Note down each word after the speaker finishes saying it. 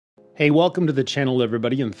Hey, welcome to the channel,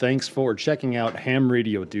 everybody, and thanks for checking out Ham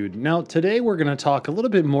Radio Dude. Now, today we're going to talk a little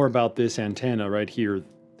bit more about this antenna right here,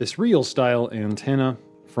 this reel style antenna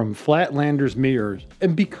from Flatlanders Mirrors.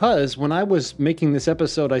 And because when I was making this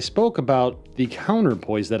episode, I spoke about the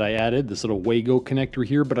counterpoise that I added, this little Wago connector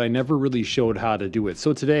here, but I never really showed how to do it.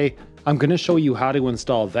 So today I'm going to show you how to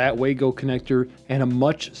install that Wago connector and a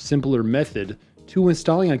much simpler method to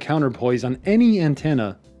installing a counterpoise on any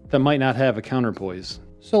antenna that might not have a counterpoise.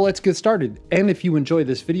 So let's get started, and if you enjoy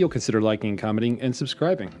this video, consider liking, commenting, and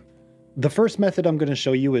subscribing. The first method I'm going to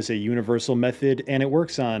show you is a universal method, and it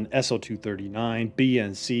works on SO239,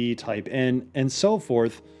 BNC, Type N, and so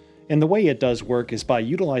forth. And the way it does work is by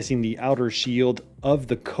utilizing the outer shield of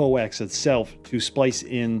the coax itself to splice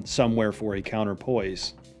in somewhere for a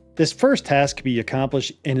counterpoise. This first task can be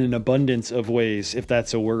accomplished in an abundance of ways, if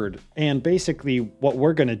that's a word. And basically what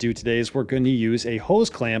we're going to do today is we're going to use a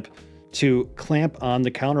hose clamp to clamp on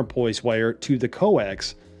the counterpoise wire to the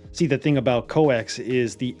coax. See, the thing about coax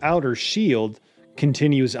is the outer shield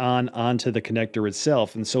continues onto the connector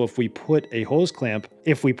itself. And so if we put a hose clamp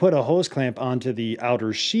onto the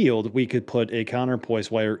outer shield, we could put a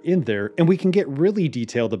counterpoise wire in there, and we can get really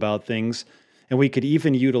detailed about things. And we could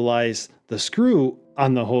even utilize the screw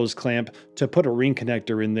on the hose clamp to put a ring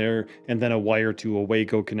connector in there and then a wire to a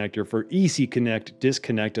Wago connector for easy connect,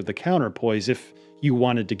 disconnect of the counterpoise if you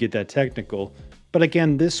wanted to get that technical. But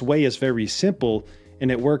again, this way is very simple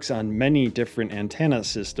and it works on many different antenna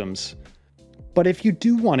systems. But if you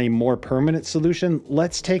do want a more permanent solution,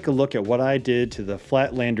 let's take a look at what I did to the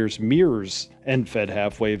Flatlanders Mirrors end-fed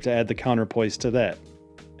half-wave to add the counterpoise to that.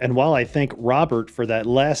 And while I thank Robert for that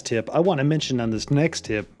last tip, I want to mention on this next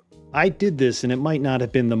tip, I did this and it might not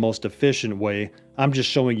have been the most efficient way. I'm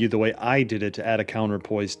just showing you the way I did it to add a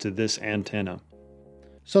counterpoise to this antenna.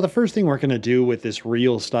 So the first thing we're going to do with this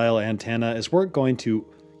reel style antenna is we're going to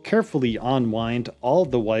carefully unwind all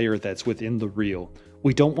the wire that's within the reel.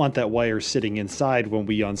 We don't want that wire sitting inside when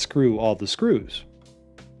we unscrew all the screws.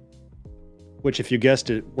 Which, if you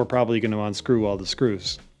guessed it, we're probably going to unscrew all the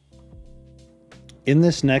screws. In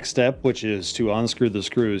this next step, which is to unscrew the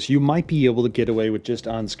screws, you might be able to get away with just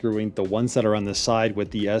unscrewing the ones that are on the side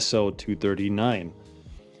with the SO239.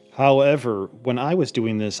 However, when I was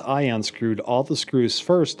doing this, I unscrewed all the screws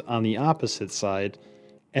first on the opposite side,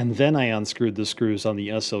 and then I unscrewed the screws on the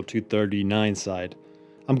SO239 side.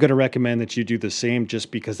 I'm going to recommend that you do the same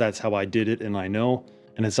just because that's how I did it and I know,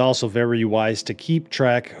 and it's also very wise to keep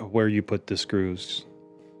track of where you put the screws.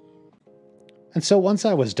 And so once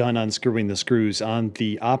I was done unscrewing the screws on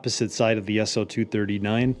the opposite side of the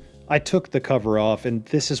SO239, I took the cover off, and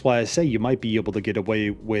this is why I say you might be able to get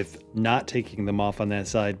away with not taking them off on that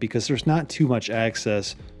side because there's not too much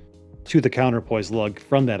access to the counterpoise lug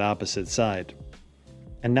from that opposite side.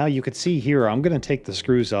 And now you can see here, I'm going to take the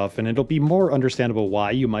screws off, and it'll be more understandable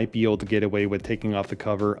why you might be able to get away with taking off the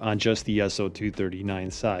cover on just the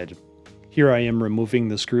SO239 side. Here I am removing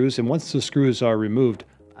the screws, and once the screws are removed,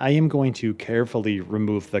 I am going to carefully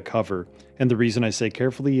remove the cover. And the reason I say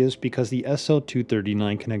carefully is because the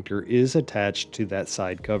SO239 connector is attached to that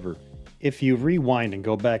side cover. If you rewind and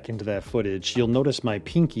go back into that footage, you'll notice my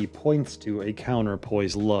pinky points to a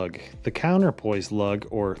counterpoise lug. The counterpoise lug,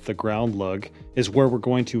 or the ground lug, is where we're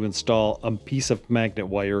going to install a piece of magnet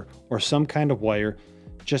wire or some kind of wire,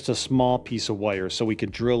 just a small piece of wire, so we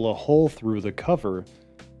could drill a hole through the cover,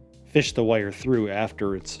 fish the wire through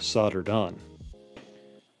after it's soldered on.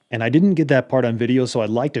 And I didn't get that part on video, so I'd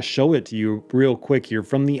like to show it to you real quick here.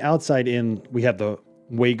 From the outside in, we have the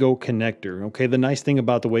Wago connector. Okay, the nice thing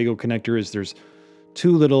about the Wago connector is there's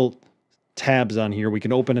two little tabs on here. We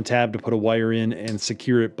can open a tab to put a wire in and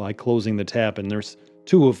secure it by closing the tab, and there's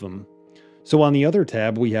two of them. So on the other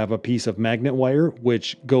tab, we have a piece of magnet wire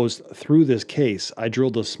which goes through this case. I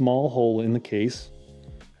drilled a small hole in the case,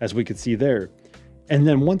 as we could see there. And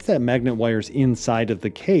then once that magnet wire's inside of the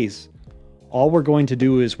case, all we're going to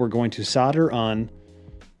do is we're going to solder on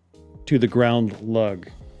to the ground lug.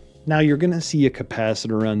 Now you're going to see a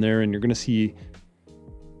capacitor on there, and you're going to see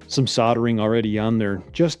some soldering already on there.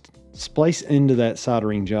 Just splice into that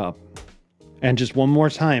soldering job. And just one more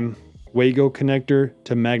time, Wago connector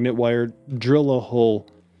to magnet wire, drill a hole,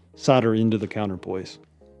 solder into the counterpoise.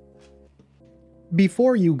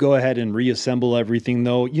 Before you go ahead and reassemble everything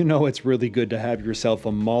though, you know it's really good to have yourself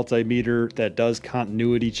a multimeter that does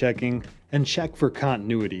continuity checking and check for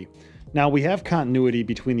continuity. Now we have continuity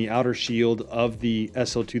between the outer shield of the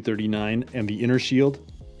SO239 and the inner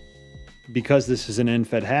shield because this is an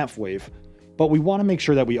end-fed half-wave, but we want to make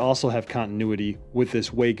sure that we also have continuity with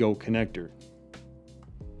this Wago connector.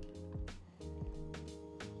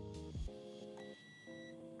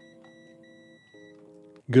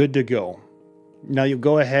 good to go. Now you'll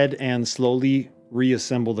go ahead and slowly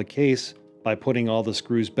reassemble the case by putting all the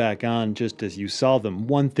screws back on just as you saw them.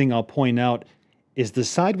 One thing I'll point out is the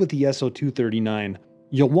side with the SO239.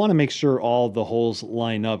 You'll want to make sure all the holes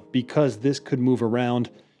line up because this could move around.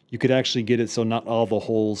 You could actually get it so not all the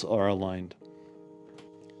holes are aligned.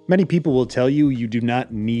 Many people will tell you you do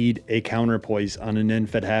not need a counterpoise on an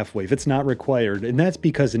end-fed half-wave. It's not required, and that's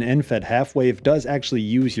because an end-fed half-wave does actually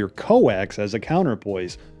use your coax as a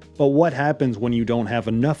counterpoise. But what happens when you don't have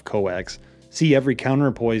enough coax? See, every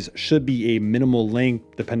counterpoise should be a minimal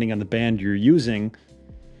length depending on the band you're using.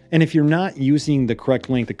 And if you're not using the correct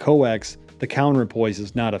length of coax, the counterpoise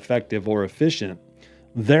is not effective or efficient.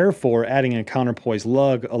 Therefore, adding a counterpoise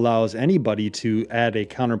lug allows anybody to add a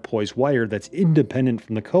counterpoise wire that's independent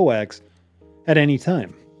from the coax at any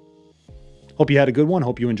time. Hope you had a good one.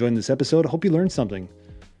 Hope you enjoyed this episode. Hope you learned something.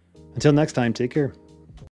 Until next time, take care.